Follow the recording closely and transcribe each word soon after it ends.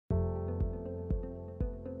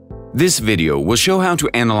This video will show how to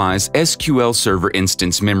analyze SQL Server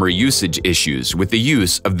instance memory usage issues with the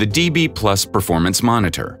use of the DBPLUS Performance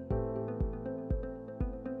Monitor.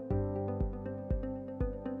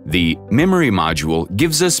 The Memory module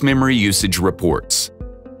gives us memory usage reports.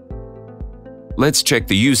 Let's check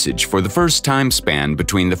the usage for the first time span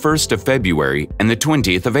between the 1st of February and the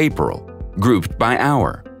 20th of April, grouped by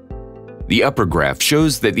hour. The upper graph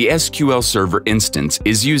shows that the SQL Server instance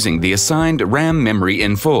is using the assigned RAM memory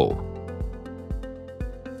in full.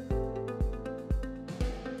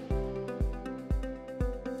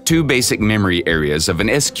 Two basic memory areas of an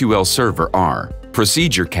SQL Server are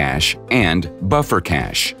procedure cache and buffer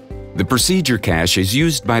cache. The procedure cache is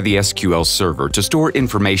used by the SQL Server to store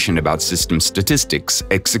information about system statistics,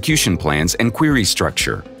 execution plans, and query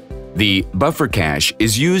structure. The buffer cache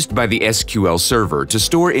is used by the SQL Server to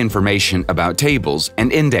store information about tables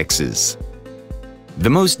and indexes. The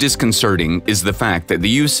most disconcerting is the fact that the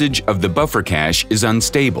usage of the buffer cache is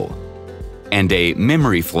unstable, and a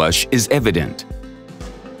memory flush is evident.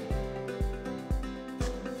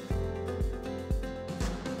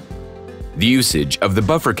 The usage of the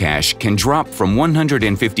buffer cache can drop from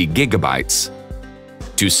 150 gigabytes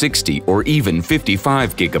to 60 or even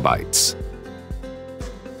 55 gigabytes.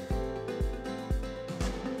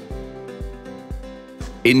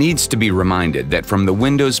 It needs to be reminded that from the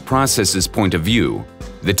Windows processes point of view,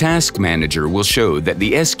 the Task Manager will show that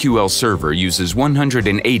the SQL Server uses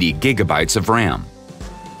 180 gigabytes of RAM.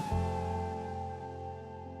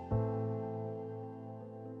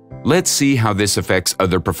 Let's see how this affects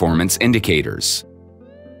other performance indicators.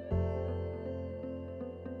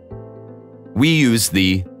 We use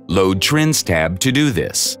the Load Trends tab to do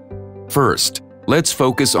this. First, let's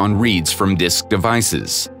focus on reads from disk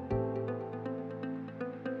devices.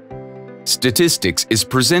 Statistics is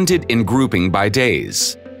presented in grouping by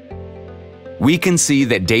days. We can see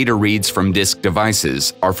that data reads from disk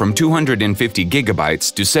devices are from 250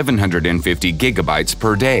 gigabytes to 750 gigabytes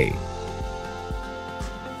per day.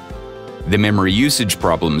 The memory usage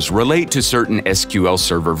problems relate to certain SQL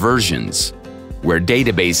Server versions, where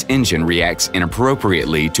Database Engine reacts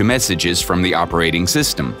inappropriately to messages from the operating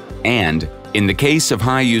system, and, in the case of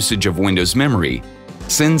high usage of Windows memory,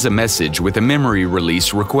 sends a message with a memory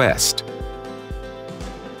release request.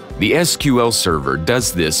 The SQL Server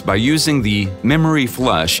does this by using the memory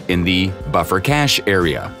flush in the buffer cache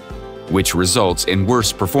area, which results in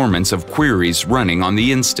worse performance of queries running on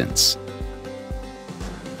the instance.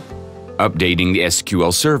 Updating the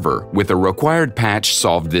SQL Server with a required patch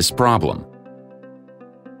solved this problem.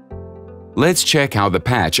 Let's check how the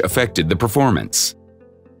patch affected the performance.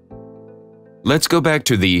 Let's go back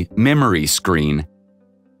to the Memory screen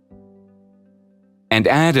and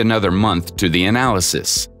add another month to the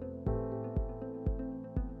analysis.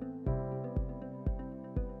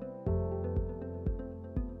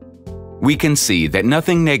 We can see that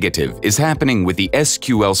nothing negative is happening with the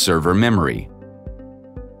SQL Server memory.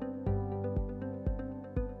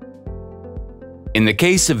 In the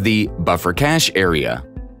case of the buffer cache area,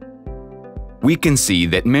 we can see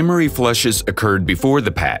that memory flushes occurred before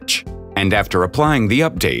the patch, and after applying the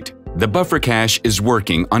update, the buffer cache is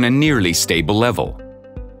working on a nearly stable level.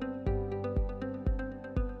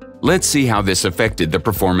 Let's see how this affected the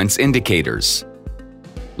performance indicators.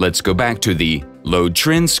 Let's go back to the Load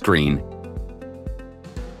Trends screen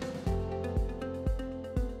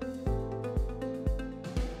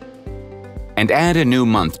and add a new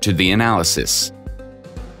month to the analysis.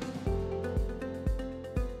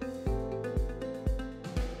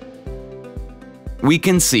 We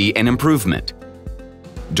can see an improvement.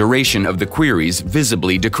 Duration of the queries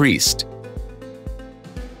visibly decreased.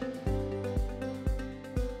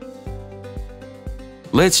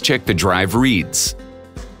 Let's check the drive reads.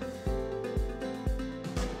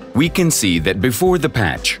 We can see that before the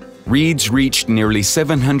patch, reads reached nearly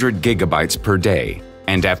 700 gigabytes per day,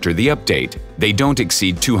 and after the update, they don't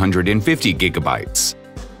exceed 250 gigabytes.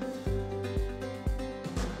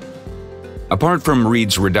 Apart from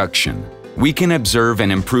reads reduction, we can observe an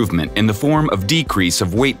improvement in the form of decrease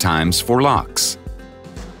of wait times for locks.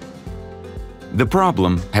 The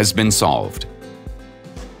problem has been solved.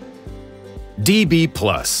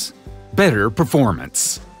 DBPLUS. Better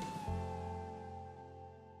performance.